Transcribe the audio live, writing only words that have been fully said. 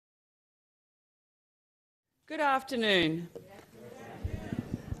Good afternoon.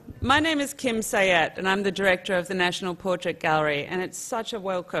 My name is Kim Sajet and I'm the director of the National Portrait Gallery, and it's such a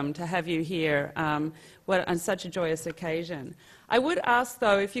welcome to have you here on such a joyous occasion. I would ask,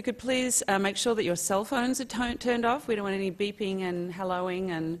 though, if you could please make sure that your cell phones are turned off. We don't want any beeping and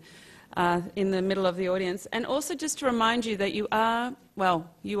helloing and in the middle of the audience. And also just to remind you that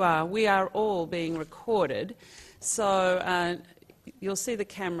we are all being recorded. So you'll see the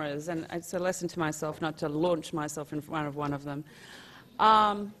cameras, and it's a lesson to myself not to launch myself in front of one of them.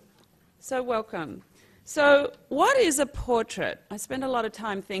 So welcome. So what is a portrait? I spend a lot of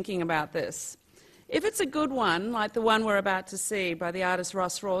time thinking about this. If it's a good one, like the one we're about to see by the artist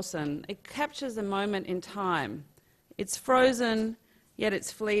Ross Rossin, it captures a moment in time. It's frozen, yet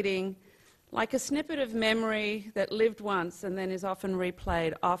it's fleeting, like a snippet of memory that lived once and then is often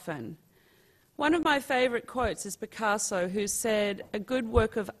replayed often. One of my favourite quotes is Picasso, who said, "A good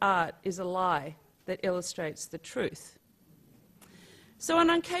work of art is a lie that illustrates the truth." So on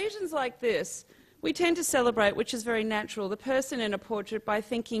occasions like this, we tend to celebrate, which is very natural, the person in a portrait by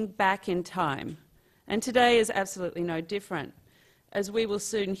thinking back in time. And today is absolutely no different. As we will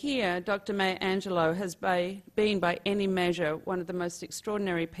soon hear, Dr. Maya Angelou has been, by any measure, one of the most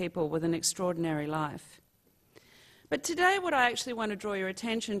extraordinary people with an extraordinary life. But today what I actually want to draw your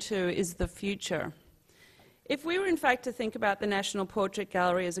attention to is the future. If we were in fact to think about the National Portrait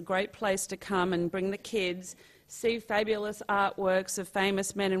Gallery as a great place to come and bring the kids, see fabulous artworks of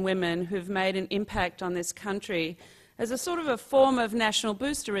famous men and women who've made an impact on this country as a sort of a form of national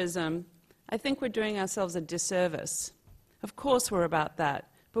boosterism, I think we're doing ourselves a disservice. Of course we're about that,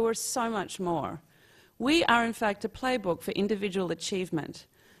 but we're so much more. We are in fact a playbook for individual achievement.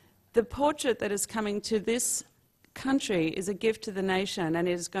 The portrait that is coming to this country is a gift to the nation, and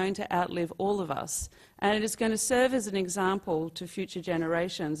it is going to outlive all of us. And it is going to serve as an example to future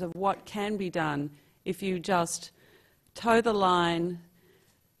generations of what can be done if you just toe the line,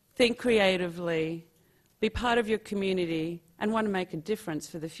 think creatively, be part of your community, and want to make a difference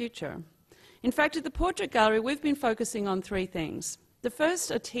for the future. In fact, at the Portrait Gallery, we've been focusing on three things. The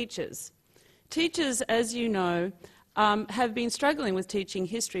first are teachers. Teachers, as you know, have been struggling with teaching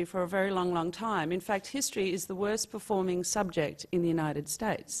history for a very long time. In fact, history is the worst performing subject in the United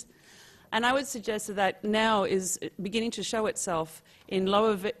States. And I would suggest that that now is beginning to show itself in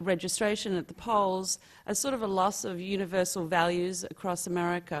lower registration at the polls as sort of a loss of universal values across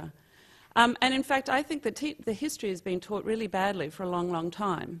America. And in fact, I think that the history has been taught really badly for a long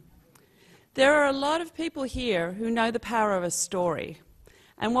time. There are a lot of people here who know the power of a story.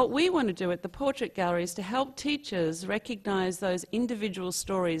 And what we want to do at the Portrait Gallery is to help teachers recognise those individual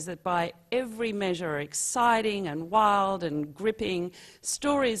stories that by every measure are exciting and wild and gripping.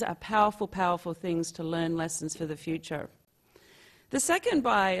 Stories are powerful, powerful things to learn lessons for the future. The second,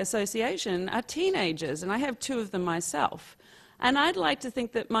 by association, are teenagers, and I have two of them myself. And I'd like to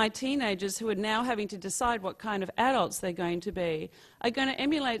think that my teenagers, who are now having to decide what kind of adults they're going to be, are going to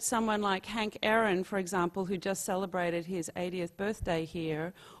emulate someone like Hank Aaron, for example, who just celebrated his 80th birthday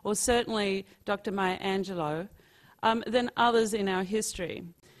here, or certainly Dr. Maya Angelou, than others in our history.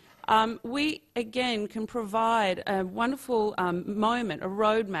 We, again, can provide a wonderful moment, a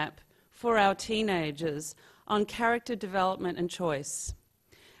roadmap for our teenagers on character development and choice.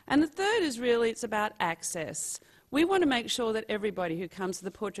 And the third is really, it's about access. We want to make sure that everybody who comes to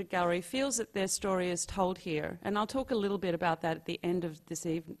the Portrait Gallery feels that their story is told here, and I'll talk a little bit about that at the end of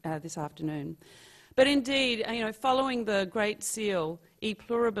this afternoon. But indeed, following the Great Seal, e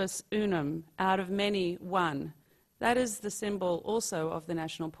pluribus unum, out of many, one, that is the symbol also of the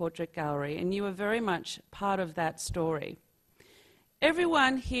National Portrait Gallery, and you are very much part of that story.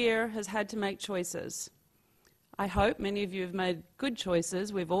 Everyone here has had to make choices. I hope many of you have made good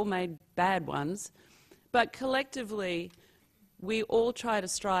choices. We've all made bad ones. But collectively, we all try to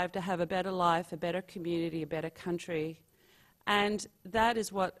strive to have a better life, a better community, a better country. And that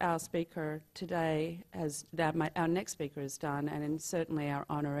is what our speaker today our next speaker has done, and certainly our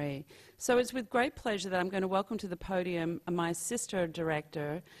honoree. So it's with great pleasure that I'm going to welcome to the podium my sister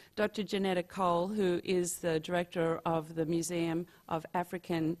director, Dr. Johnnetta Cole, who is the director of the Museum of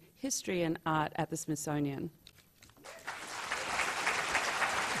African History and Art at the Smithsonian.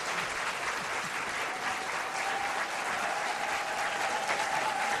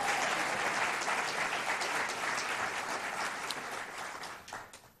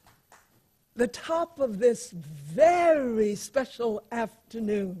 The top of this very special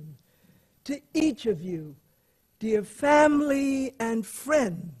afternoon to each of you, dear family and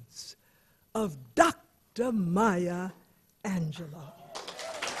friends of Dr. Maya Angelou.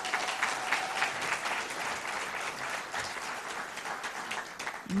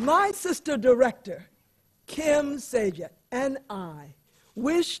 My sister director, Kim Sajet and I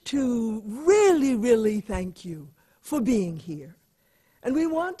wish to really, really thank you for being here. And we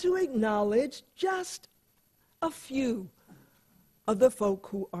want to acknowledge just a few of the folk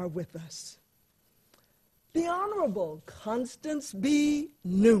who are with us. The Honorable Constance B.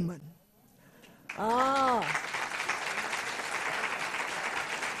 Newman.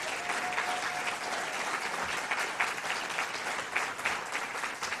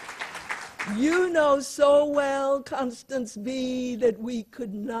 You know so well, Constance B., that we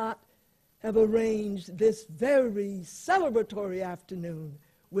could not have arranged this very celebratory afternoon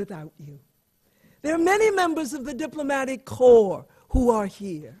without you. There are many members of the diplomatic corps who are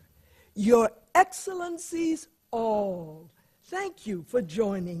here. Your Excellencies all, thank you for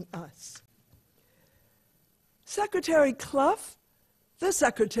joining us. Secretary Clough, the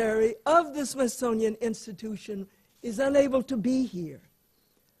Secretary of the Smithsonian Institution, is unable to be here.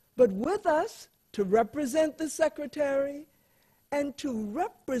 But with us to represent the Secretary and to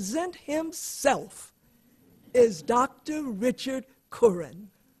represent himself is Dr. Richard Curran.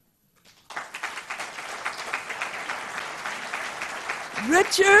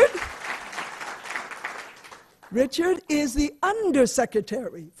 Richard is the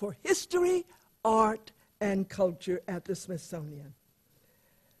Undersecretary for History, Art, and Culture at the Smithsonian.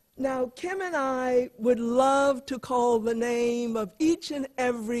 Now, Kim and I would love to call the name of each and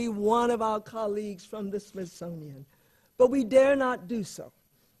every one of our colleagues from the Smithsonian, but we dare not do so.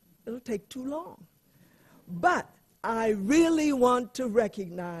 It'll take too long. But I really want to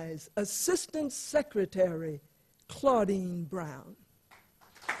recognize Assistant Secretary Claudine Brown.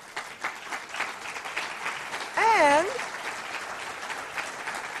 And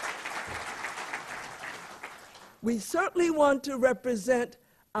we certainly want to represent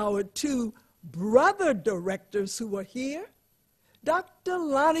our two brother directors who are here. Dr.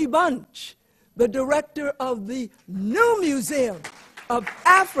 Lonnie Bunch, the director of the new Museum of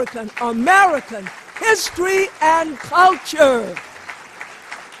African American History and Culture.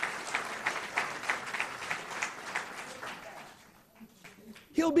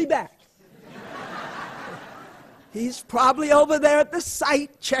 He'll be back. He's probably over there at the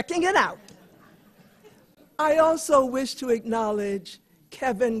site checking it out. I also wish to acknowledge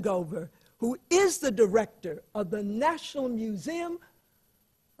Kevin Gover, who is the director of the National Museum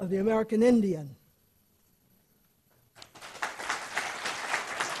of the American Indian.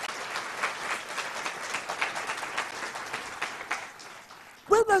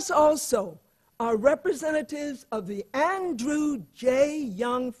 With us also are representatives of the Andrew J.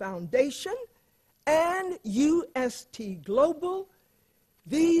 Young Foundation and UST Global.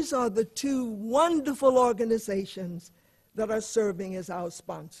 These are the two wonderful organizations that are serving as our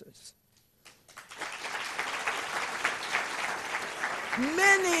sponsors.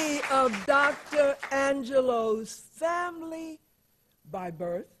 Many of Dr. Angelou's family by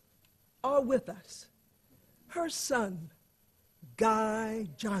birth are with us. Her son, Guy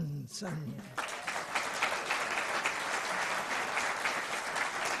Johnson.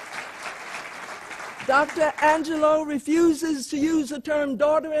 Dr. Angelou refuses to use the term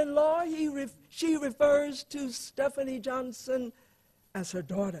daughter-in-law. She refers to Stephanie Johnson as her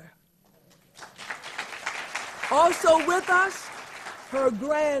daughter. Also with us, her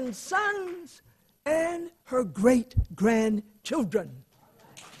grandsons and her great-grandchildren.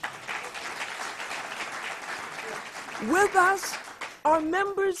 With us are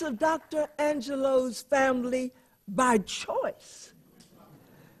members of Dr. Angelou's family by choice.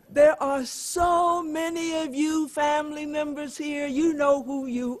 There are so many of you family members here, you know who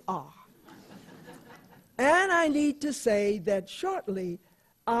you are. And I need to say that shortly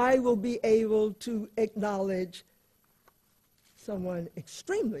I will be able to acknowledge someone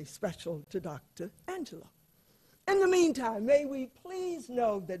extremely special to Dr. Angelou. In the meantime, may we please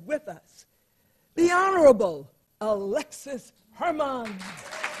know that with us, the Honorable Alexis Herman.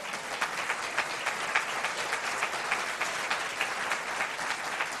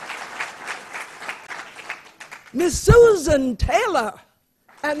 Miss Susan Taylor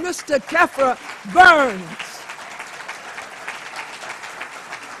and Mr. Kefra Burns.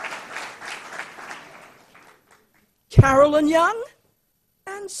 Carolyn Young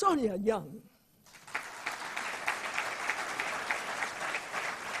and Sonia Young.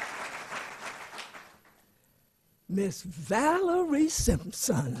 Miss Valerie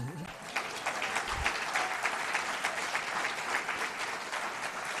Simpson.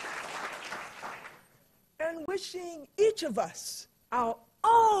 And wishing each of us our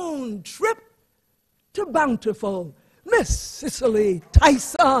own trip to Bountiful, Miss Cicely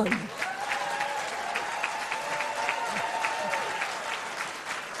Tyson.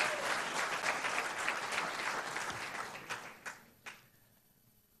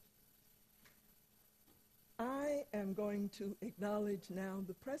 I'm going to acknowledge now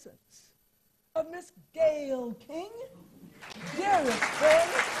the presence of Miss Gail King, dearest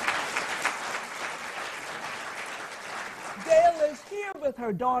friend. Gail is here with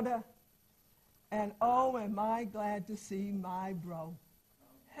her daughter, and oh, am I glad to see my bro.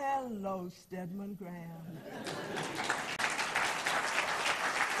 Hello, Stedman Graham.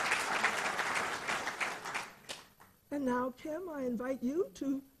 And now, Kim, I invite you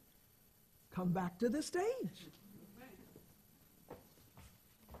to come back to the stage.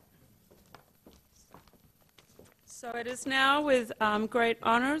 So it is now with great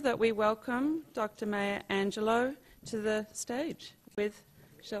honor that we welcome Dr. Maya Angelou to the stage with,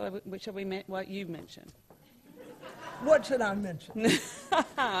 what you mentioned. What should I mention?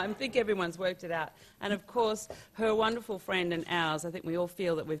 I think everyone's worked it out. And of course, her wonderful friend and ours, I think we all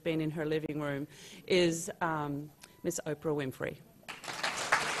feel that we've been in her living room, is Miss Oprah Winfrey.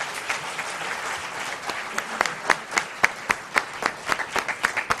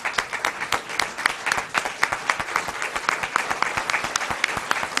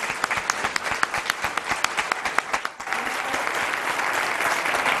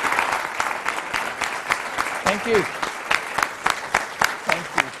 Thank you. Thank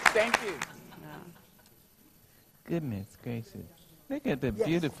you. Thank you. Yeah. Goodness gracious. Look at the Yes.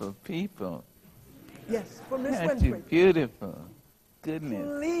 beautiful people. Yes, for Miss Aren't you Winfrey. beautiful?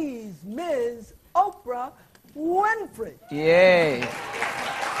 Goodness. Please, Ms. Oprah Winfrey. Yay.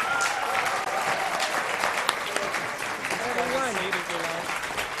 Everyone.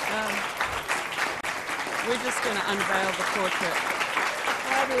 We're just going to unveil the portrait.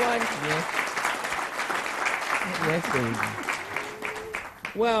 Hi, everyone. Yes. Yes, baby.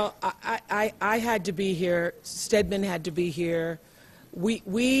 Well, I had to be here. Stedman had to be here.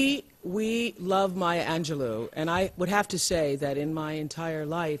 We love Maya Angelou, and I would have to say that in my entire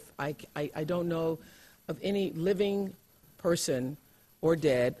life, I don't know of any living person or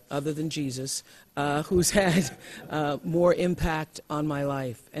dead, other than Jesus, who's had more impact on my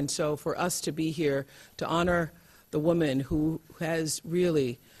life. And so for us to be here to honor the woman who has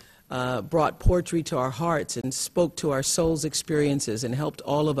really brought poetry to our hearts and spoke to our soul's experiences and helped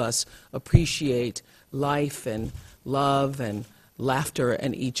all of us appreciate life and love and laughter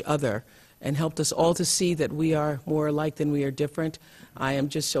and each other, and helped us all to see that we are more alike than we are different. I am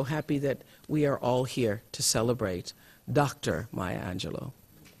just so happy that we are all here to celebrate Dr. Maya Angelou.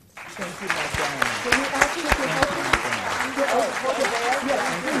 Thank you, my darling. Can you ask me if you're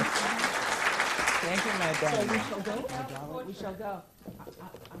Thank you, my So we darling. shall go? We shall go.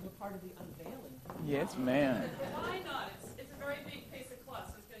 I'm a part of the unveiling. Yes, ma'am. Why not? It's a very big piece of cloth,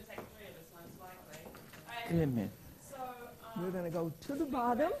 so it's going to take three of us, most likely. Goodness. So, We're going to go to the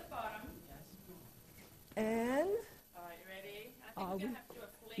bottom, at the bottom. and All right, you ready? I Are think we- we're going to have to do a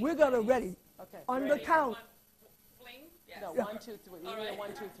fling. we're going to ready Okay. on the Ready? count. Fling? Yes. No, Yeah. 1, 2, 3. All right. 1,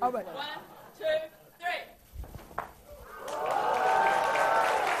 2, 3. All right. 1, 2, 3.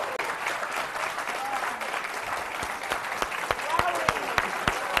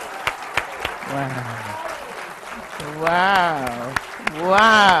 Wow. Wow.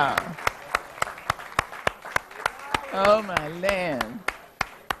 Wow. Oh, my land.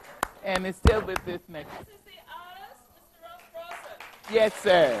 And it's still with this next. This is the artist, Mr. Ross Rossin. Yes,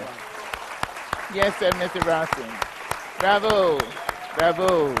 sir. Yes, sir, Mr. Rossin. Bravo.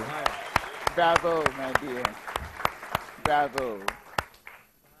 Bravo. Bravo, my dear. Bravo.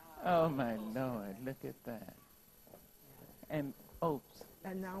 Oh, my Lord. Look at that. And, oops,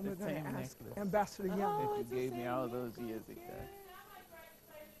 And now The we're going to same ask necklace. Ambassador Young. that you gave me all those years ago.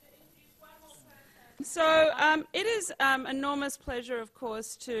 So it is enormous pleasure, of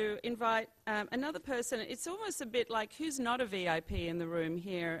course, to invite another person. It's almost a bit like who's not a VIP in the room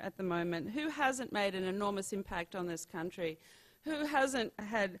here at the moment, who hasn't made an enormous impact on this country, who hasn't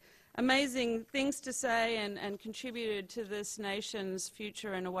had amazing things to say and contributed to this nation's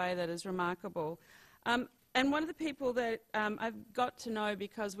future in a way that is remarkable. And one of the people that I've got to know,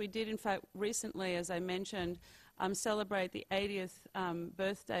 because we did, in fact, recently, as I mentioned, celebrate the 80th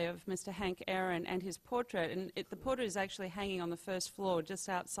birthday of Mr. Hank Aaron and his portrait. And the portrait is actually hanging on the first floor, just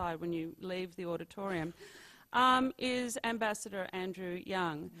outside when you leave the auditorium, is Ambassador Andrew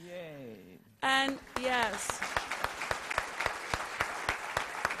Young. Yay. And yes.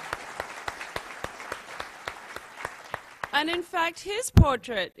 And in fact, his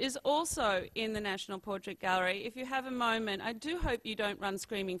portrait is also in the National Portrait Gallery. If you have a moment, I do hope you don't run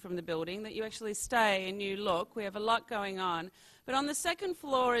screaming from the building, that you actually stay and you look. We have a lot going on. But on the second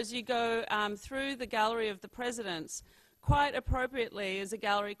floor, as you go through the Gallery of the Presidents, quite appropriately is a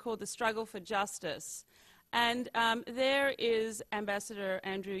gallery called The Struggle for Justice. And there is Ambassador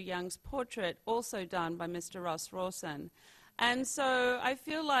Andrew Young's portrait, also done by Mr. Ross Rossin. And so I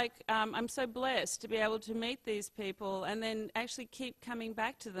feel like I'm so blessed to be able to meet these people and then actually keep coming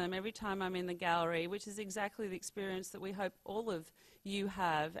back to them every time I'm in the gallery, which is exactly the experience that we hope all of you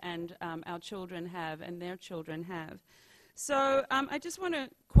have and our children have and their children have. So I just want to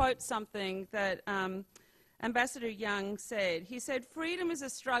quote something that Ambassador Young said. He said, "Freedom is a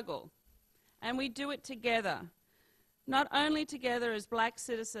struggle, and we do it together, not only together as black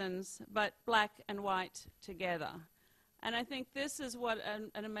citizens, but black and white together." And I think this is what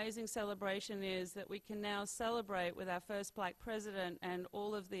an amazing celebration is, that we can now celebrate with our first black president and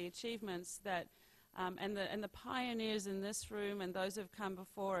all of the achievements that, and the pioneers in this room and those who have come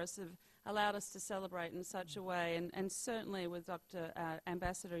before us have allowed us to celebrate in such a way. And certainly with Dr.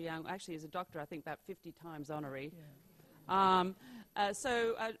 Ambassador Young, actually as a doctor, I think about 50 times honorary. Yeah.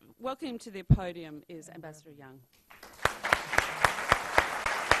 So welcome to the podium is Ambassador Young.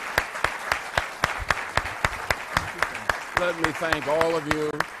 Let me thank all of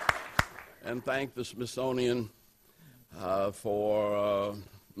you and thank the Smithsonian for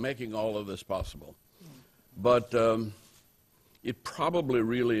making all of this possible. But it probably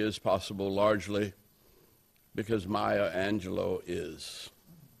really is possible largely because Maya Angelou is.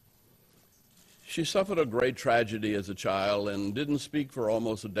 She suffered a great tragedy as a child and didn't speak for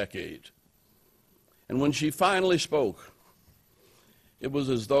almost a decade. And when she finally spoke, it was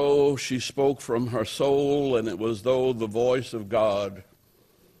as though she spoke from her soul, and it was as though the voice of God,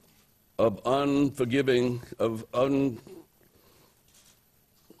 of unforgiving, of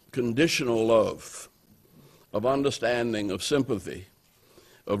unconditional love, of understanding, of sympathy,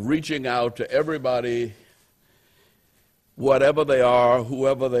 of reaching out to everybody, whatever they are,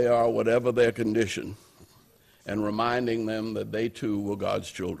 whoever they are, whatever their condition, and reminding them that they too were God's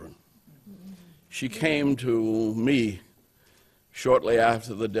children. She came to me shortly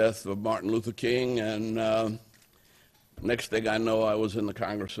after the death of Martin Luther King, and next thing I know, I was in the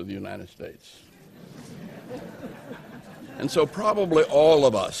Congress of the United States. And so probably all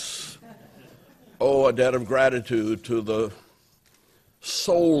of us owe a debt of gratitude to the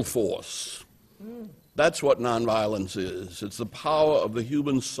soul force. That's what nonviolence is. It's the power of the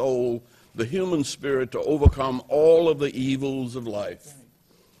human soul, the human spirit, to overcome all of the evils of life.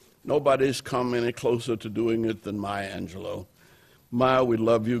 Nobody's come any closer to doing it than Maya Angelou. Maya, we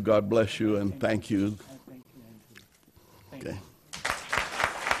love you. God bless you, and thank you. Okay.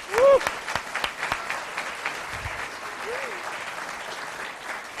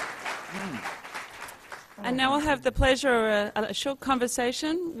 And now we'll have the pleasure of a short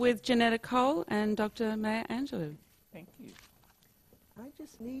conversation with Johnnetta Cole and Dr. Maya Angelou. Thank you. I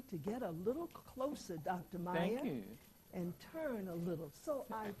just need to get a little closer, Dr. Maya. Thank you. And turn a little so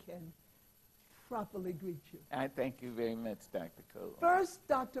I can properly greet you. I thank you very much, Dr. Cole. First,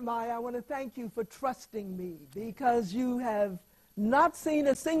 Dr. Maya, I want to thank you for trusting me, because you have not seen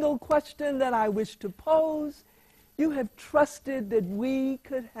a single question that I wish to pose. You have trusted that we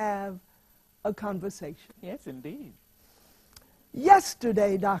could have a conversation. Yes, indeed.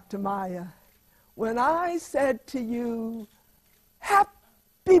 Yesterday, Dr. Maya, when I said to you,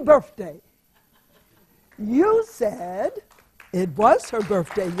 "Happy birthday," you said, it was her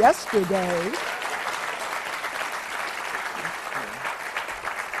birthday yesterday,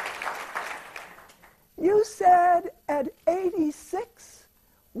 you said at 86,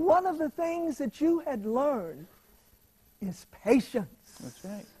 one of the things that you had learned is patience. That's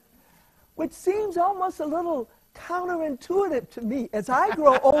right. Which seems almost a little counterintuitive to me. As I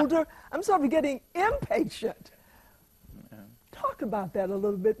grow older, I'm sort of getting impatient. Talk about that a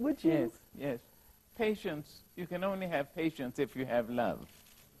little bit, would you? Yes, yes. Patience, you can only have patience if you have love.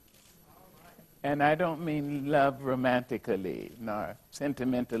 And I don't mean love romantically, nor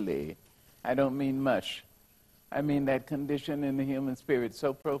sentimentally. I don't mean mush. I mean that condition in the human spirit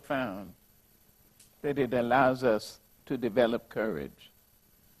so profound that it allows us to develop courage.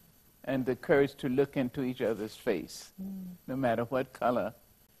 And the courage to look into each other's face, no matter what color,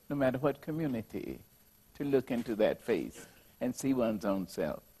 no matter what community, to look into that face and see one's own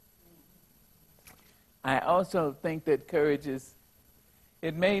self. I also think that courage is,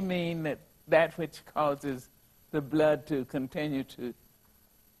 it may mean that which causes the blood to continue to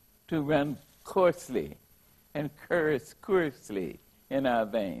run coarsely and coarsely in our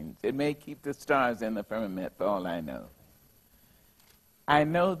veins. It may keep the stars in the firmament, for all I know. I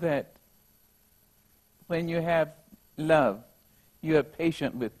know that when you have love, you are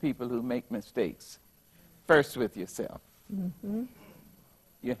patient with people who make mistakes. First with yourself. Mm-hmm.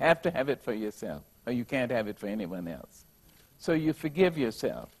 You have to have it for yourself, or you can't have it for anyone else. So you forgive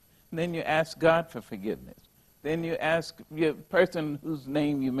yourself. And then you ask God for forgiveness. Then you ask the person whose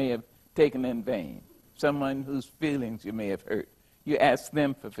name you may have taken in vain, someone whose feelings you may have hurt. You ask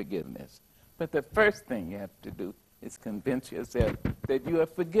them for forgiveness. But the first thing you have to do is convince yourself that you are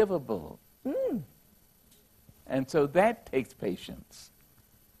forgivable. And so that takes patience.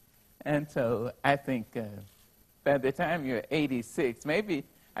 And so I think by the time you're 86, maybe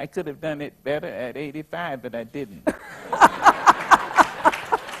I could have done it better at 85, but I didn't.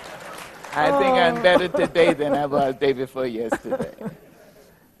 I think I'm better today than I was day before yesterday.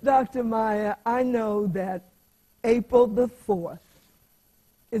 Dr. Maya, I know that April the 4th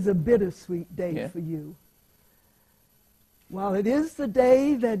is a bittersweet day for you. While it is the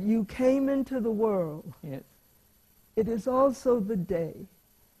day that you came into the world, it is also the day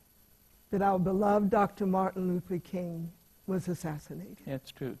that our beloved Dr. Martin Luther King was assassinated.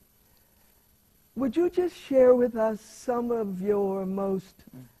 That's true. Would you just share with us some of your most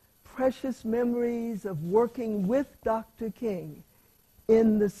precious memories of working with Dr. King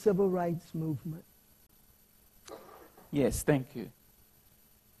in the civil rights movement? Yes, thank you.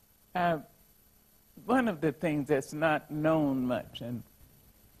 One of the things that's not known much, and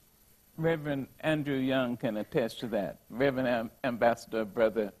Reverend Andrew Young can attest to that, Reverend Ambassador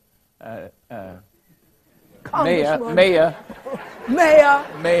Brother Maya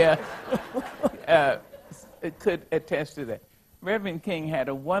could attest to that. Reverend King had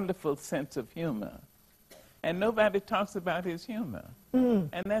a wonderful sense of humor, and nobody talks about his humor.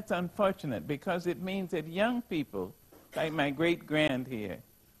 And that's unfortunate, because it means that young people, like my great-grand here,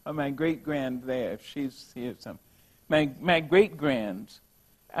 or my great-grand there, if she's here my great-grands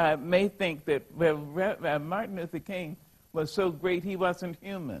may think that, well, Martin Luther King was so great he wasn't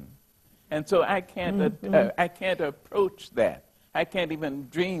human. And so I can't approach that. I can't even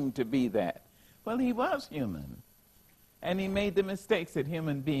dream to be that. Well, he was human. And he made the mistakes that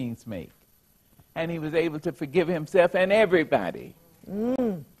human beings make. And he was able to forgive himself and everybody.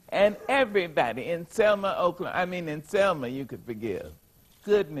 And everybody. In Selma, Oklahoma, in Selma you could forgive.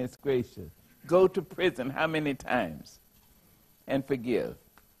 Goodness gracious. Go to prison how many times and forgive?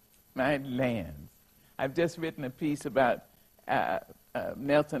 My lands. I've just written a piece about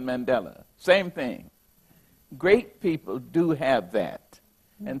Nelson Mandela. Same thing. Great people do have that.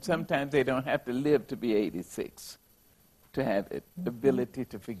 And sometimes they don't have to live to be 86 to have the ability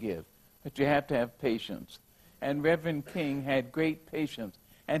to forgive. But you have to have patience. And Reverend King had great patience.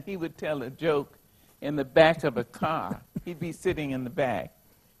 And he would tell a joke in the back of a car. He'd be sitting in the back,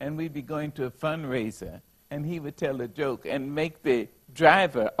 and we'd be going to a fundraiser, and he would tell a joke and make the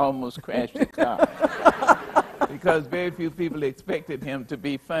driver almost crash the car. Because very few people expected him to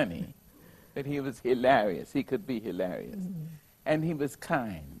be funny. But he was hilarious. He could be hilarious. And he was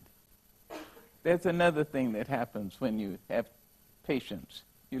kind. There's another thing that happens when you have patience.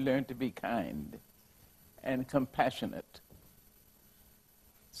 You learn to be kind and compassionate.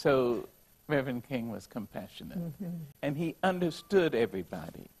 So Reverend King was compassionate. And he understood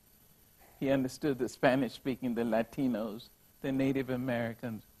everybody. He understood the Spanish-speaking, the Latinos, the Native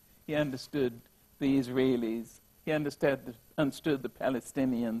Americans. He understood the Israelis. He understood the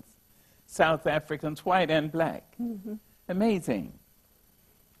Palestinians, South Africans, white and black. Amazing.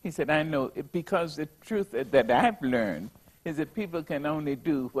 He said, I know, because the truth that I've learned is that people can only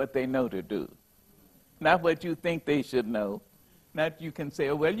do what they know to do, not what you think they should know. Not you can say,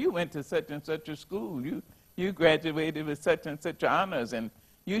 oh, well, you went to such and such a school. You graduated with such and such honors, and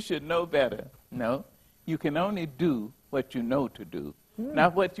you should know better. No, you can only do what you know to do,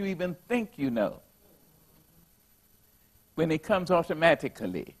 not what you even think you know. When it comes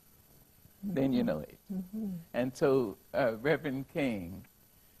automatically, then you know it. And so Reverend King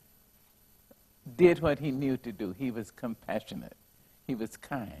did what he knew to do. He was compassionate. He was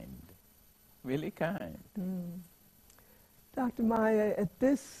kind, really kind. Dr. Maya, at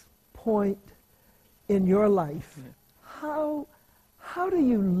this point in your life, how do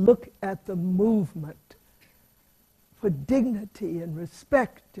you look at the movement for dignity and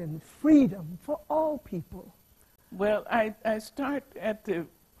respect and freedom for all people? Well, I start at the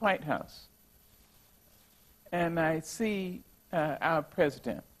White House, and I see our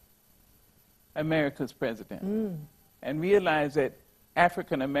president, America's president, and realize that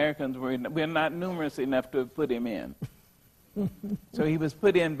African Americans we're not numerous enough to put him in. So he was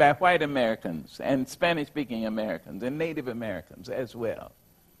put in by white Americans and Spanish-speaking Americans and Native Americans as well.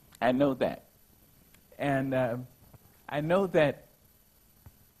 I know that. And I know that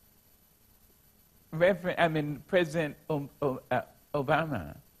President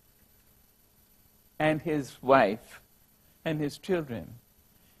Obama and his wife and his children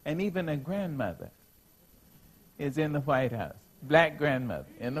and even a grandmother is in the White House. Black grandmother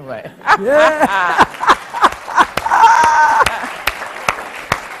in the White House.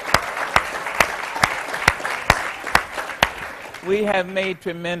 We have made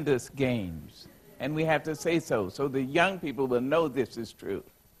tremendous gains, and we have to say so the young people will know this is true.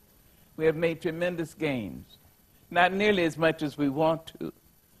 We have made tremendous gains, not nearly as much as we want to,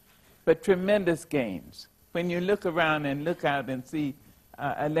 but tremendous gains. When you look around and look out and see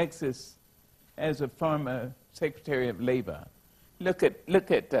Alexis as a former Secretary of Labor, look at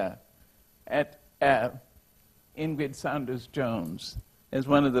Ingrid Saunders Jones as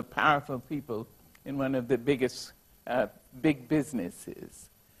one of the powerful people in one of the biggest big businesses.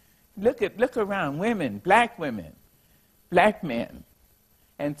 Look around, women, black men,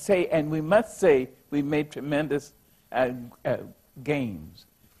 and we must say we made tremendous gains.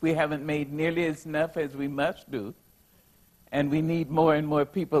 We haven't made nearly as enough as we must do, and we need more and more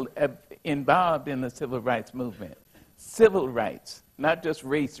people involved in the civil rights movement. Civil rights, not just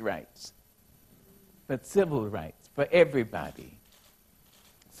race rights, but civil rights for everybody.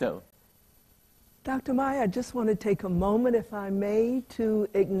 So, Dr. Maya, I just want to take a moment, if I may, to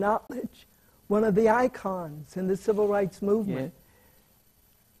acknowledge one of the icons in the civil rights movement. yes.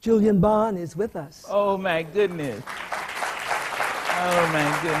 Julian Bond is with us. Oh my goodness. Oh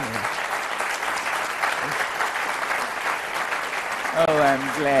my goodness. Oh,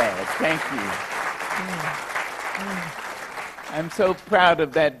 I'm glad. Thank you. I'm so proud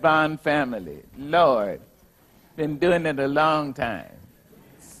of that Bond family. Lord, been doing it a long time.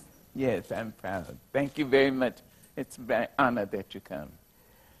 Yes, I'm proud. Thank you very much. It's an honor that you come.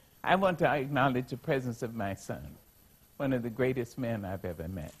 I want to acknowledge the presence of my son, one of the greatest men I've ever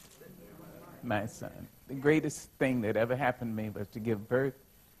met. My son. The greatest thing that ever happened to me was to give birth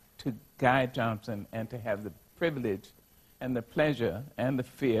to Guy Johnson and to have the privilege and the pleasure and the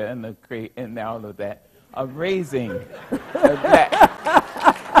fear and all of that of raising a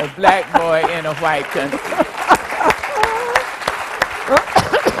black boy in a white country.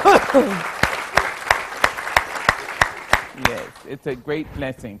 Yes, it's a great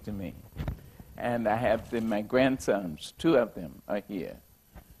blessing to me. And I have my grandsons, 2 of them are here.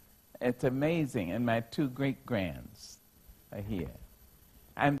 It's amazing, and my 2 great-grands are here.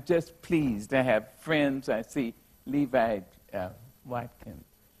 I'm just pleased to have friends. I see Levi Watkins,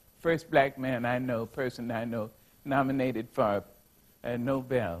 first black man I know, person I know, nominated for a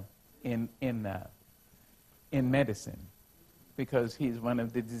Nobel in medicine, because he's one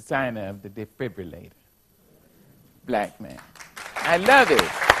of the designer of the defibrillator. Black man. I love it.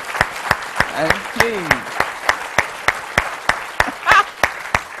 I'm pleased.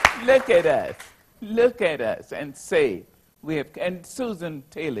 Look at us and say, and Susan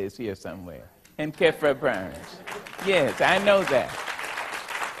Taylor is here somewhere, and Kefra Burns. Yes, I know that.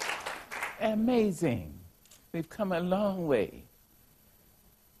 Amazing. We've come a long way.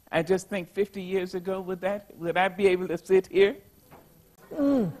 I just think 50 years ago, would I be able to sit here?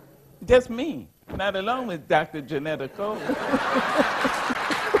 Just me, not along with Dr. Johnnetta Cole.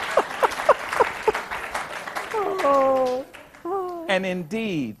 And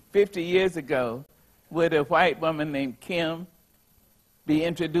indeed, 50 years ago, would a white woman named Kim be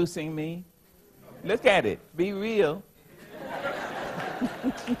introducing me? Look at it. Be real.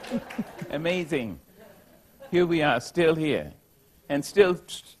 Amazing. Here we are, still here, and still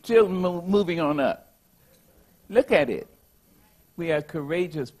moving on up. Look at it. We are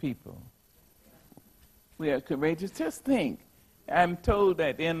courageous people. We are courageous. Just think. I'm told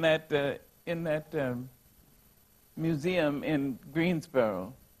that in that museum in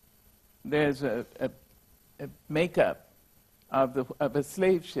Greensboro, there's a makeup of a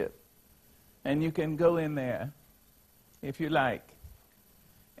slave ship, and you can go in there, if you like,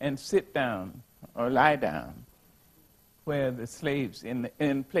 and sit down or lie down where the slaves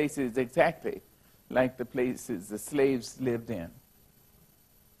in places exactly like the places the slaves lived in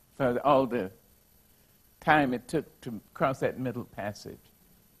for all the time it took to cross that middle passage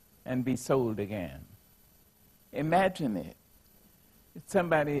and be sold again. Imagine it. It's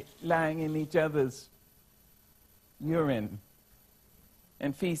somebody lying in each other's urine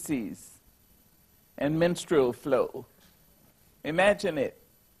and feces and menstrual flow. Imagine it.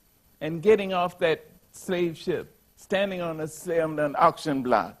 And getting off that slave ship, standing on an auction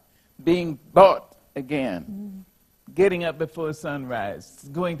block, being bought again, getting up before sunrise,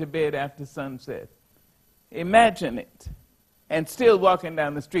 going to bed after sunset. Imagine it. And still walking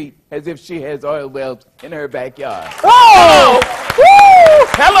down the street as if she has oil wells in her backyard. Oh! Woo!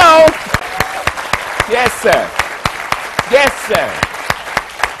 Hello! Yes, sir. Yes, sir.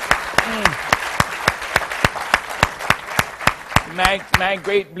 My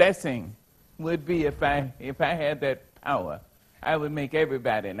great blessing would be if I had that power I would make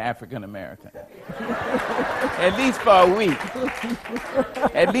everybody an African American. At least for a week.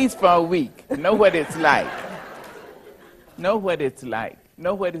 At least for a week. Know what it's like. Know what it's like.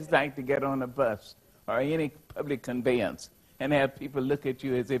 Know what it's like to get on a bus or any public conveyance and have people look at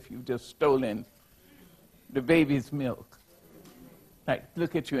you as if you've just stolen the baby's milk. Like,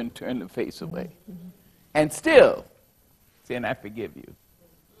 look at you and turn the face away. And still saying, I forgive you.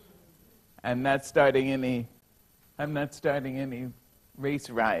 I'm not starting any race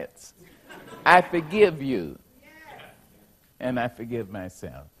riots. I forgive you. And I forgive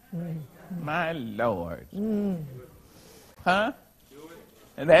myself. My Lord. Huh?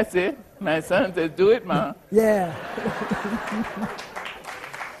 And that's it? My son says, do it, Mom. Yeah.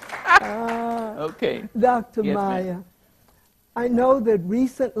 Okay. Dr. Yes, Maya, ma'am. I know that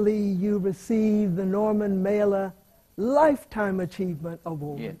recently you received the Norman Mailer Lifetime Achievement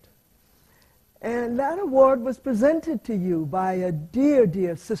Award. Yes. And that award was presented to you by a dear,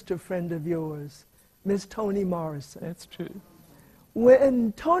 dear sister friend of yours, Miss Toni Morrison. That's true.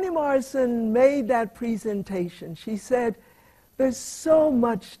 When Toni Morrison made that presentation, she said, there's so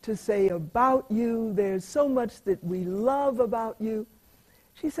much to say about you, there's so much that we love about you.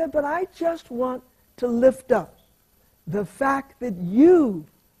 She said, but I just want to lift up the fact that you,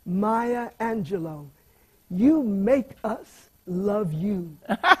 Maya Angelou, you make us love you.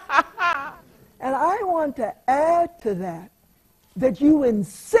 And I want to add to that you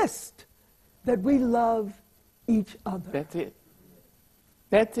insist that we love each other. That's it.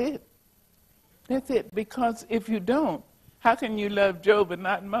 That's it. That's it. Because if you don't, how can you love Joe but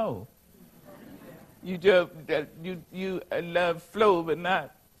not Mo? You love Flo but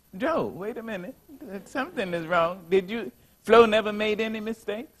not Joe. Wait a minute. Something is wrong. Flo never made any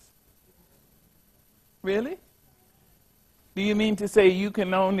mistakes? Really? Do you mean to say you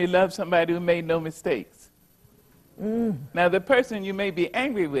can only love somebody who made no mistakes? Now, the person you may be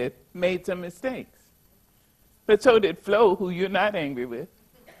angry with made some mistakes. But so did Flo, who you're not angry with.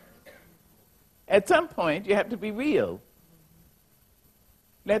 At some point, you have to be real.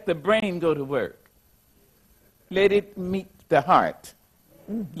 Let the brain go to work. Let it meet the heart.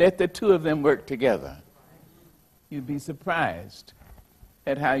 Let the two of them work together. You'd be surprised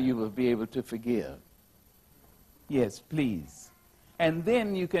at how you will be able to forgive. Yes, please. And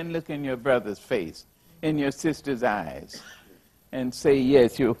then you can look in your brother's face, in your sister's eyes, and say,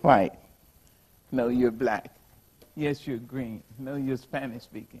 yes, you're white. No, you're black. Yes, you're green. No, you're Spanish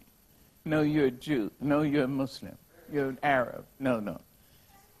speaking. No, you're a Jew. No, you're a Muslim. You're an Arab. No.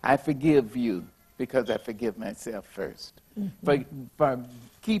 I forgive you because I forgive myself first. For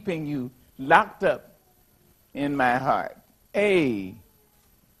keeping you locked up in my heart.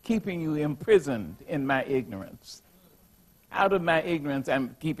 Keeping you imprisoned in my ignorance. Out of my ignorance,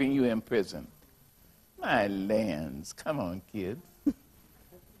 I'm keeping you imprisoned. My lands, come on, kids.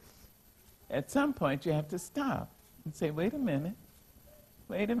 At some point, you have to stop and say, wait a minute.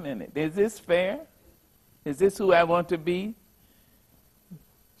 Is this fair? Is this who I want to be?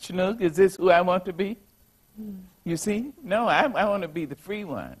 Chinook, is this who I want to be? You see? No, I want to be the free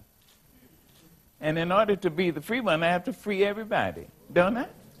one. And in order to be the free one, I have to free everybody, don't I?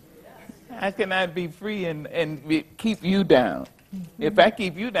 How can I be free and keep you down? If I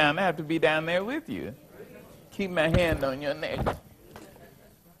keep you down, I have to be down there with you. Keep my hand on your neck.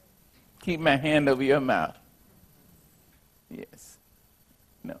 Keep my hand over your mouth. Yes.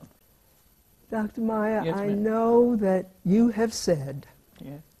 No. Dr. Maya, Yes, I ma'am. know that you have said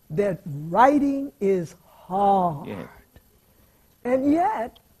Yes. that writing is hard. Yes. And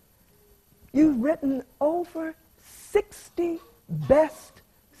yet, you've written over 60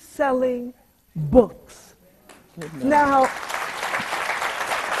 best-selling books. Good Now,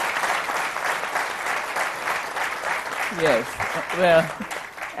 yes. Well,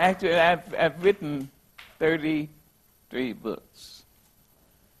 actually, I've written 33 books,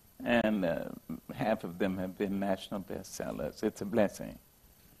 and half of them have been national bestsellers. It's a blessing.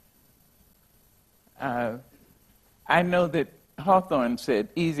 I know that Hawthorne said,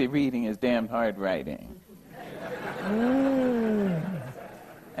 easy reading is damn hard writing.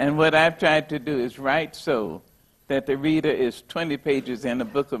 And what I've tried to do is write so that the reader is 20 pages in a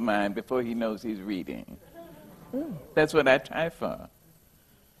book of mine before he knows he's reading. That's what I try for.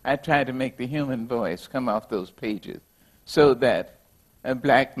 I try to make the human voice come off those pages so that a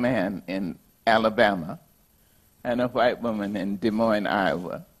black man in Alabama and a white woman in Des Moines,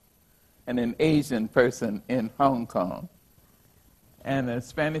 Iowa, and an Asian person in Hong Kong, and a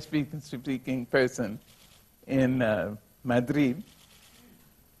Spanish-speaking person in Madrid,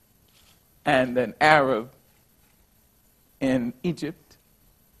 and an Arab in Egypt,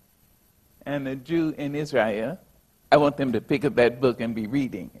 and a Jew in Israel, I want them to pick up that book and be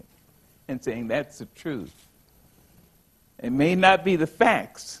reading it and saying, that's the truth. It may not be the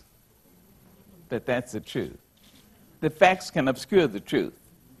facts, but that's the truth. The facts can obscure the truth.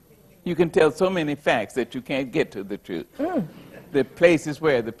 You can tell so many facts that you can't get to the truth. The places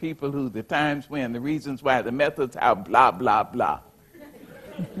where, the people who, the times when, the reasons why, the methods how, blah, blah, blah.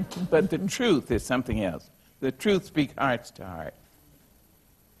 But the truth is something else. The truth speaks hearts to heart.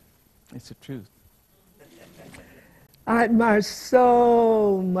 It's the truth. I admire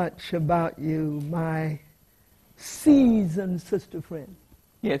so much about you, my seasoned sister friend.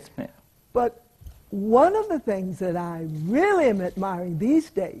 Yes, ma'am. But one of the things that I really am admiring these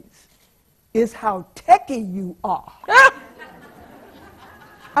days is how techie you are.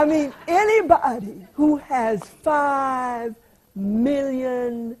 I mean, anybody who has 5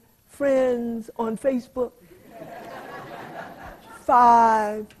 million friends on Facebook,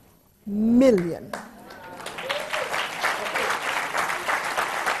 5 million.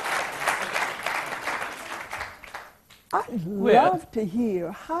 I'd love to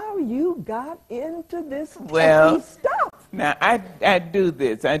hear how you got into this techie stuff. Now, I do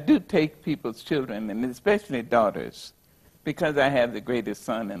this. I do take people's children, and especially daughters, because I have the greatest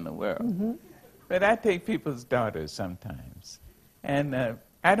son in the world. Mm-hmm. But I take people's daughters sometimes. And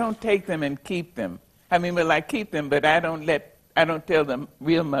I don't take them and keep them. I mean, well, I keep them, but I don't tell the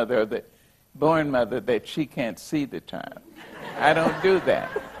real mother or the born mother that she can't see the child. I don't do that.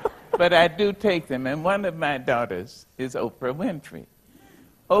 But I do take them, and one of my daughters is Oprah Winfrey.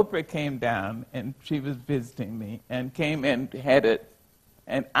 Oprah came down, and she was visiting me, and came and had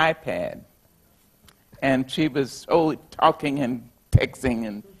an iPad. And she was, talking and texting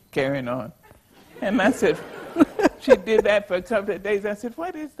and carrying on. And I said, she did that for a couple of days. I said,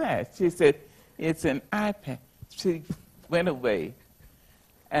 what is that? She said, it's an iPad. She went away.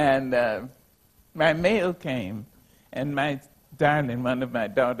 And my mail came, and my darling, one of my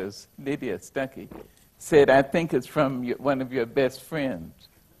daughters, Lydia Stuckey, said, I think it's from one of your best friends,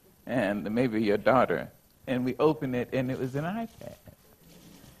 and maybe your daughter. And we opened it, and it was an iPad.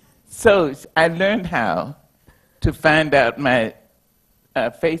 So I learned how to find out my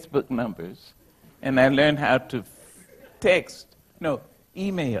Facebook numbers, and I learned how to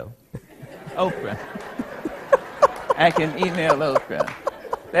email Oprah. I can email Oprah.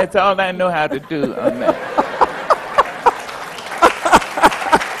 That's all I know how to do on that.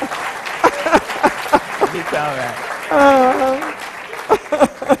 It's all right.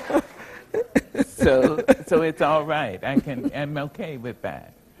 So it's all right. I'm okay with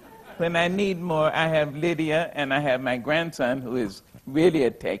that. When I need more, I have Lydia, and I have my grandson, who is really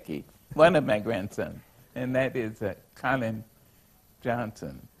a techie, one of my grandsons, and that is Colin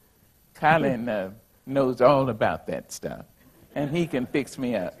Johnson. Colin knows all about that stuff, and he can fix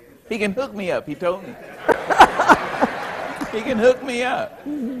me up. He can hook me up, he told me. He can hook me up.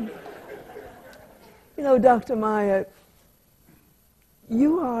 You know, Dr. Maya,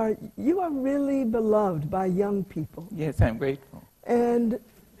 you are really beloved by young people. Yes, I'm grateful. And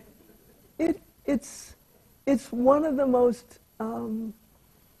it's one of the most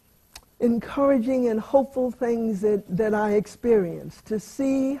encouraging and hopeful things that I experience, to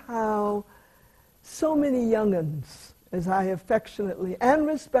see how so many young'uns, as I affectionately and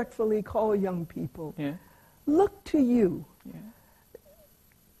respectfully call young people, look to you. Yeah.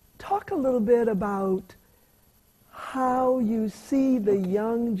 Talk a little bit about how you see the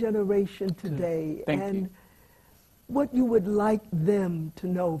young generation today and what you would like them to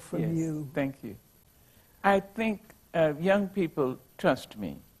know from you. Thank you. I think young people trust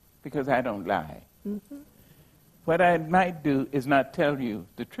me because I don't lie. Mm-hmm. What I might do is not tell you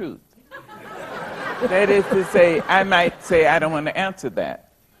the truth. That is to say, I might say, I don't want to answer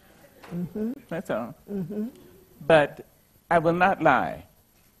that. Mm-hmm. That's all. Mm-hmm. But I will not lie.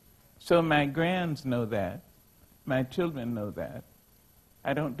 So my grands know that. My children know that.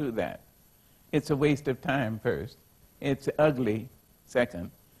 I don't do that. It's a waste of time, first. It's ugly, second.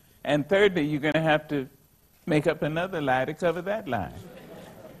 And thirdly, you're going to have to make up another lie to cover that lie.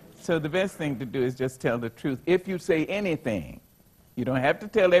 So the best thing to do is just tell the truth. If you say anything, you don't have to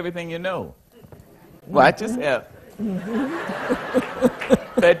tell everything you know. Watch yourself.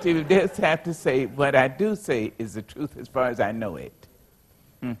 But you just have to say, what I do say is the truth as far as I know it.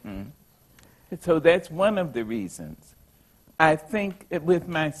 Mm-hmm. So that's one of the reasons. I think with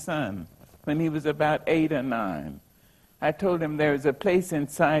my son, when he was about 8 or 9, I told him there is a place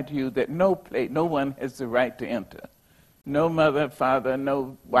inside you that no one has the right to enter. No mother, father,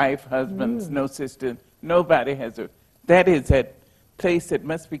 no wife, husbands, no sister, nobody has a... That is that place that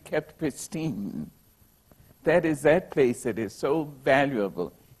must be kept pristine. That is that place that is so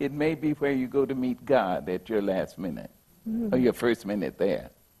valuable It may be where you go to meet God at your last minute, or your first minute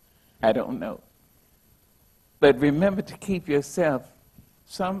there. I don't know. But remember to keep yourself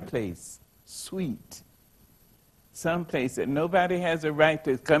someplace sweet, someplace that nobody has a right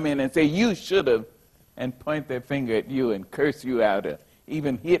to come in and say, you should have, and point their finger at you and curse you out or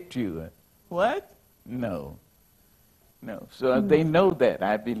even hit you. What? No. No. So they know that.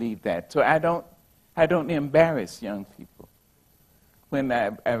 I believe that. So I don't embarrass young people. When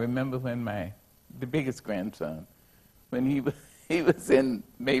I remember when the biggest grandson, when he was in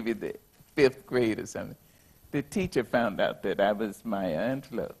maybe the 5th grade or something, the teacher found out that I was Maya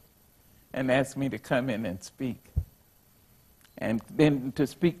Angelou and asked me to come in and speak. And then to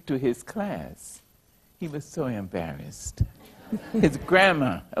speak to his class. He was so embarrassed. His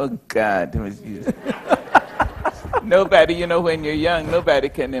grandma, oh God, it was you. Nobody, when you're young, nobody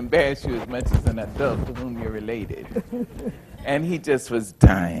can embarrass you as much as an adult to whom you're related. And he just was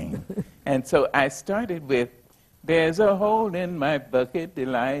dying. And so I started with, there's a hole in my bucket,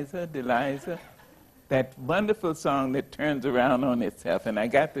 Deliza, Deliza. That wonderful song that turns around on itself. And I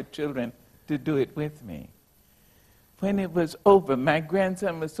got the children to do it with me. When it was over, my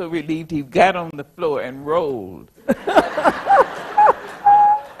grandson was so relieved, he got on the floor and rolled.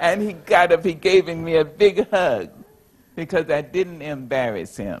 And he got up, he gave me a big hug because I didn't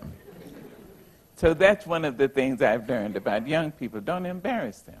embarrass him. So that's one of the things I've learned about young people. Don't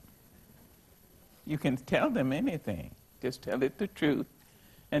embarrass them. You can tell them anything. Just tell it the truth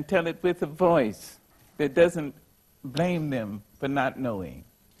and tell it with a voice that doesn't blame them for not knowing.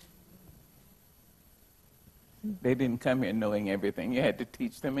 They didn't come here knowing everything. You had to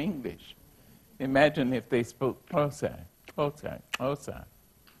teach them English. Imagine if they spoke Xhosa,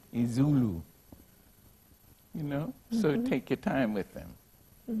 Izulu. So take your time with them.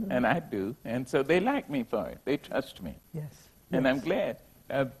 And I do. And so they like me for it. They trust me. Yes. And I'm glad.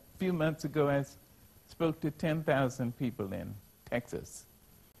 A few months ago, I spoke to 10,000 people in Texas.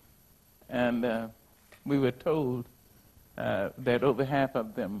 And we were told that over half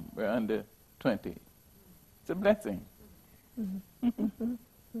of them were under 20. It's a blessing.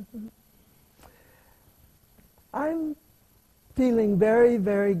 I'm feeling very,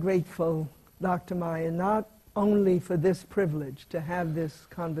 very grateful, Dr. Maya, not only for this privilege to have this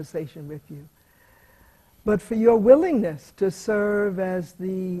conversation with you, but for your willingness to serve as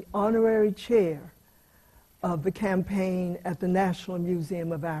the honorary chair of the campaign at the National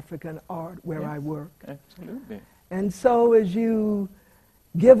Museum of African Art, where I work. Absolutely. And so as you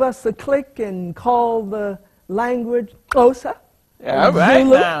give us a click and call the language Xhosa, All right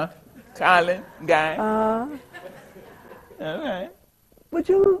Zulu, now, Colin, Guy. All right. Would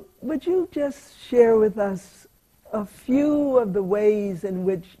you just share with us a few of the ways in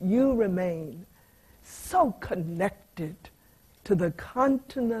which you remain so connected to the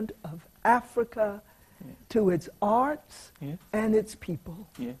continent of Africa, to its arts and its people?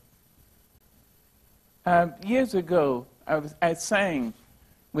 Years ago, I sang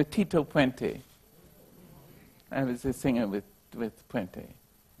with Tito Puente. I was a singer with Puente.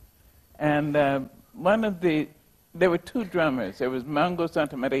 And there were 2 drummers. There was Mango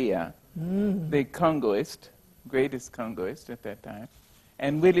Santa Maria, the Congoist, greatest Congoist at that time,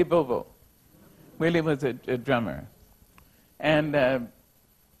 and Willie Bobo. Willie was a drummer. And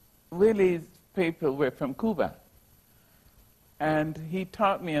Willie's people were from Cuba. And he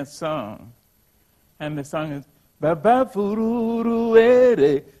taught me a song. And the song is, Baba Fururu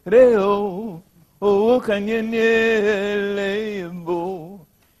Ere Reo O Kanyene Lembo.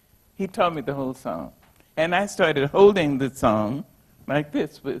 He taught me the whole song. And I started holding the song like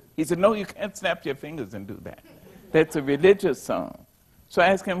this. He said, no, you can't snap your fingers and do that. That's a religious song. So I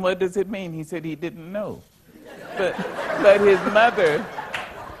asked him, what does it mean? He said he didn't know. But his mother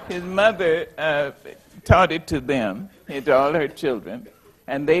taught it to them, to all her children,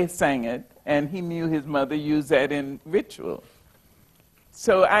 and they sang it, and he knew his mother used that in ritual.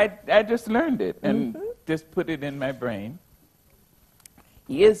 So I just learned it and just put it in my brain.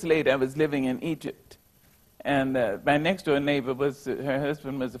 Years later, I was living in Egypt, and my next-door neighbor her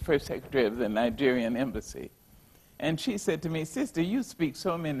husband was the first secretary of the Nigerian embassy. And she said to me, sister, you speak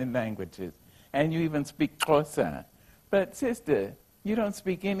so many languages, and you even speak Xhosa. But sister, you don't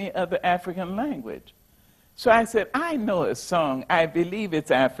speak any other African language. So I said, I know a song. I believe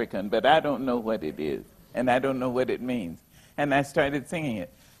it's African, but I don't know what it is, and I don't know what it means. And I started singing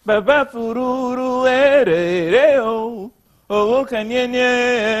it. Baba fururu ereo, o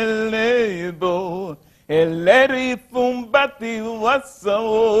kanyene lebo, eleri fumbati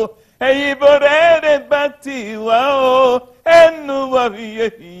waso, eiborere bati wao, enu waviye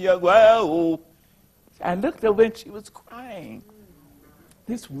yagwao. I looked over and she was crying.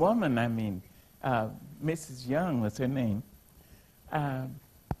 this woman, I mean, Mrs. Young was her name.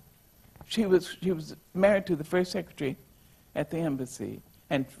 She was married to the first secretary at the embassy,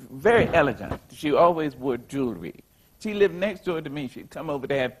 and very elegant. She always wore jewelry. She lived next door to me. She'd come over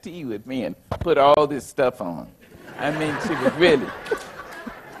to have tea with me and put all this stuff on. I mean, she was really.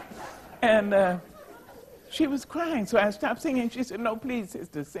 And she was crying, so I stopped singing. She said, "No, please,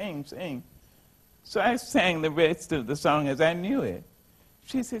 sister, sing, sing." So I sang the rest of the song as I knew it.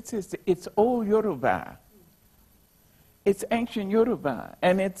 She said, "Sister, it's old Yoruba. It's ancient Yoruba,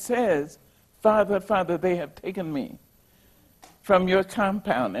 and it says, 'Father, Father, they have taken me from your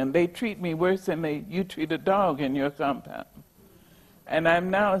compound, and they treat me worse than you treat a dog in your compound. And I'm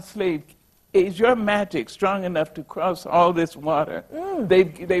now a slave. Is your magic strong enough to cross all this water?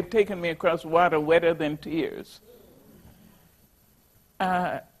 They've taken me across water wetter than tears.'"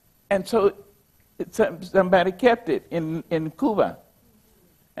 And so somebody kept it in Cuba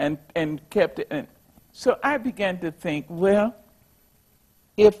and kept it. And so I began to think, well,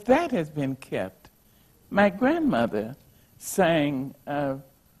 if that has been kept, my grandmother sang a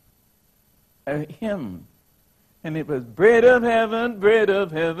hymn, and it was, bread of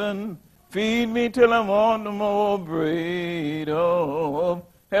heaven, feed me till I want no more, bread of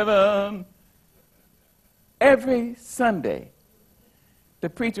heaven. Every Sunday, the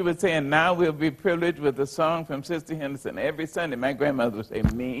preacher would say, "And now we'll be privileged with a song from Sister Henderson." Every Sunday, my grandmother would say,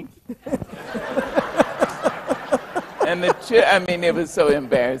 "Me?" And I mean, it was so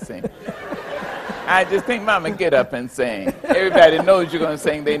embarrassing. I just think, "Mama, get up and sing." Everybody knows you're going to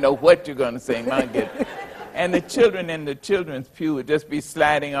sing. They know what you're going to sing. Mama, get. And the children in the children's pew would just be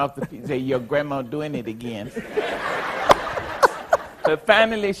sliding off the pew, say, "Your grandma doing it again." But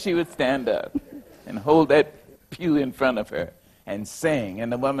finally, she would stand up and hold that pew in front of her and sing.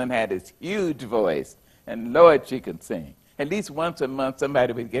 And the woman had this huge voice, and Lord, she could sing. At least once a month,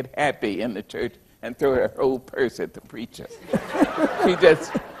 somebody would get happy in the church and throw her whole purse at the preacher. She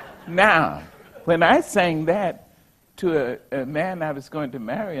just, now, when I sang that to a man I was going to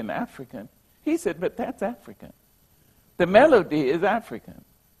marry, an African, he said, "But that's African. The melody is African."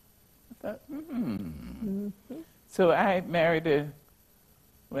 I thought, So I married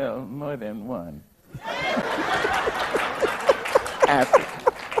more than one.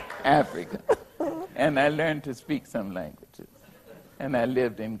 African. And I learned to speak some languages. And I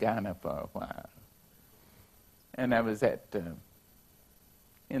lived in Ghana for a while. And I was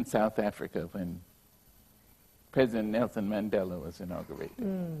in South Africa when President Nelson Mandela was inaugurated.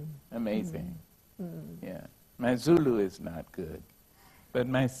 Amazing. Yeah. My Zulu is not good, but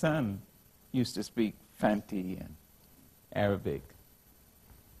my son used to speak Fanti and Arabic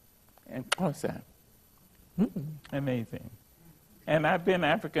and Xhosa. Amazing. And I've been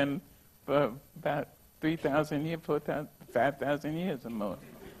African for about 3,000 years, 4,000, 5,000 years or more.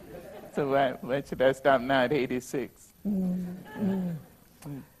 So why should I stop now at 86?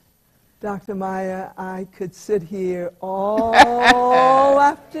 Dr. Maya, I could sit here all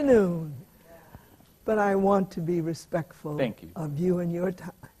afternoon, but I want to be respectful Thank you. of you and your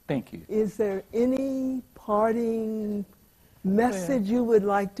time. Thank you. Is there any parting message you would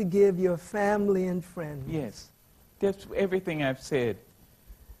like to give your family and friends? Yes. That's everything I've said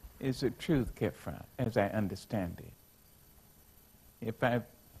is the truth, Kefra, as I understand it.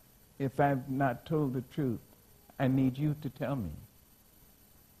 If I've not told the truth, I need you to tell me.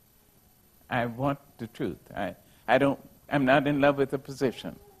 I want the truth. I'm not in love with a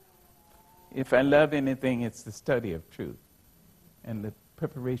position. If I love anything, it's the study of truth and the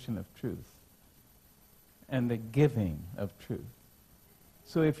preparation of truth and the giving of truth.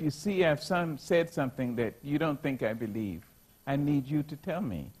 So if you see I've said something that you don't think I believe, I need you to tell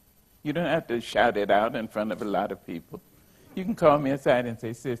me. You don't have to shout it out in front of a lot of people. You can call me aside and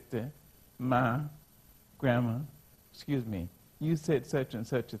say, "Sister, Ma, Grandma, excuse me, you said such and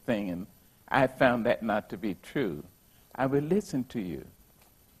such a thing, and I found that not to be true." I will listen to you.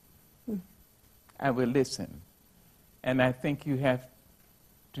 I will listen. And I think you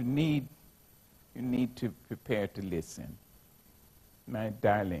need to prepare to listen. My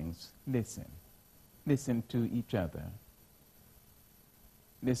darlings, listen. Listen to each other.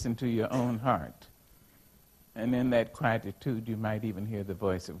 Listen to your own heart. And in that quietude, you might even hear the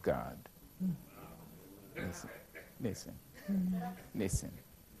voice of God. Listen. Listen. Listen.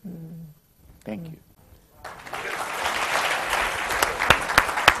 Thank you.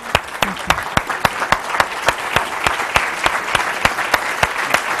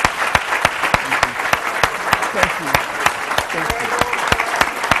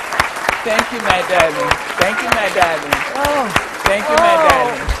 Thank you, my darling. Thank you, my darling. Oh. Thank you, my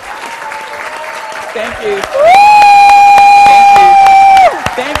darling. Thank you. Thank you.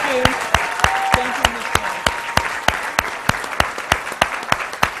 Thank you. Thank you, Michelle.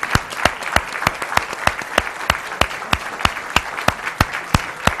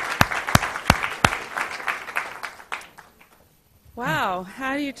 Wow,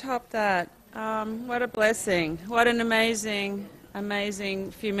 how do you top that? What a blessing. What an amazing,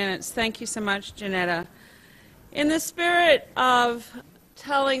 amazing few minutes. Thank you so much, Johnnetta. In the spirit of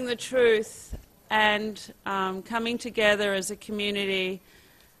telling the truth and coming together as a community,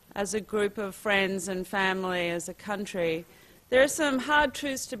 as a group of friends and family, as a country, there are some hard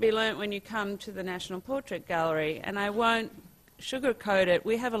truths to be learnt when you come to the National Portrait Gallery, and I won't sugarcoat it.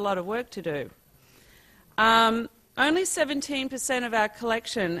 We have a lot of work to do. Only 17% of our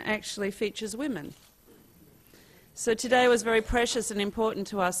collection actually features women. So today was very precious and important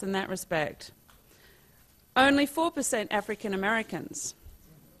to us in that respect. Only 4% African Americans.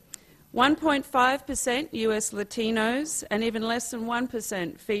 1.5% US Latinos, and even less than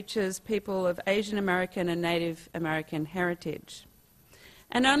 1% features people of Asian American and Native American heritage.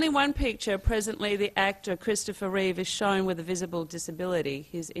 And only one picture, presently the actor Christopher Reeve, is shown with a visible disability.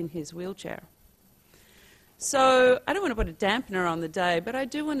 He's in his wheelchair. So I don't want to put a dampener on the day, but I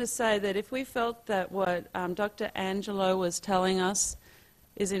do want to say that if we felt that what Dr. Angelou was telling us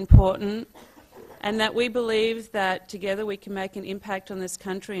is important, and that we believe that together we can make an impact on this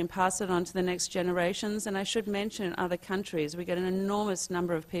country and pass it on to the next generations, and I should mention other countries. We get an enormous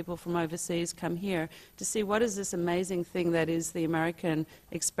number of people from overseas come here to see what is this amazing thing that is the American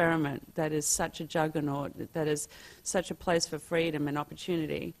experiment, that is such a juggernaut, that is such a place for freedom and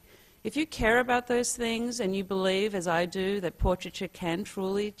opportunity. If you care about those things and you believe, as I do, that portraiture can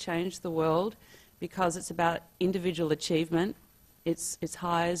truly change the world because it's about individual achievement, its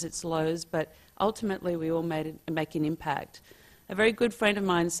highs, its lows, but ultimately we all make an impact. A very good friend of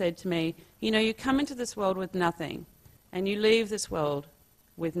mine said to me, you know, you come into this world with nothing and you leave this world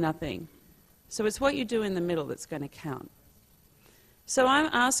with nothing. So it's what you do in the middle that's going to count. So I'm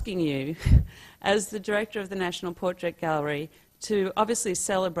asking you, as the director of the National Portrait Gallery, to obviously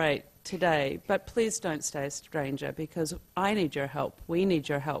celebrate today, but please don't stay a stranger, because I need your help, we need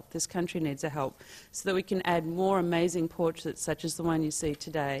your help, this country needs your help, so that we can add more amazing portraits such as the one you see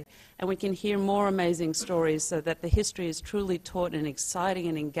today, and we can hear more amazing stories so that the history is truly taught in an exciting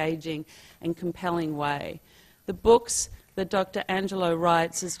and engaging and compelling way. The books that Dr. Angelou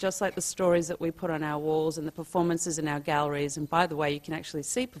writes is just like the stories that we put on our walls and the performances in our galleries, and by the way, you can actually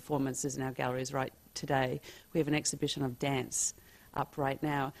see performances in our galleries right today. We have an exhibition of dance up right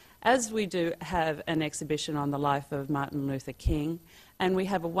now, as we do have an exhibition on the life of Martin Luther King, and we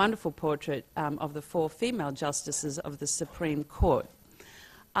have a wonderful portrait of the 4 female justices of the Supreme Court.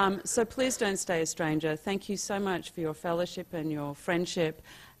 So please don't stay a stranger. Thank you so much for your fellowship and your friendship,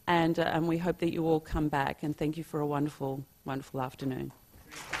 and we hope that you all come back, and thank you for a wonderful, wonderful afternoon.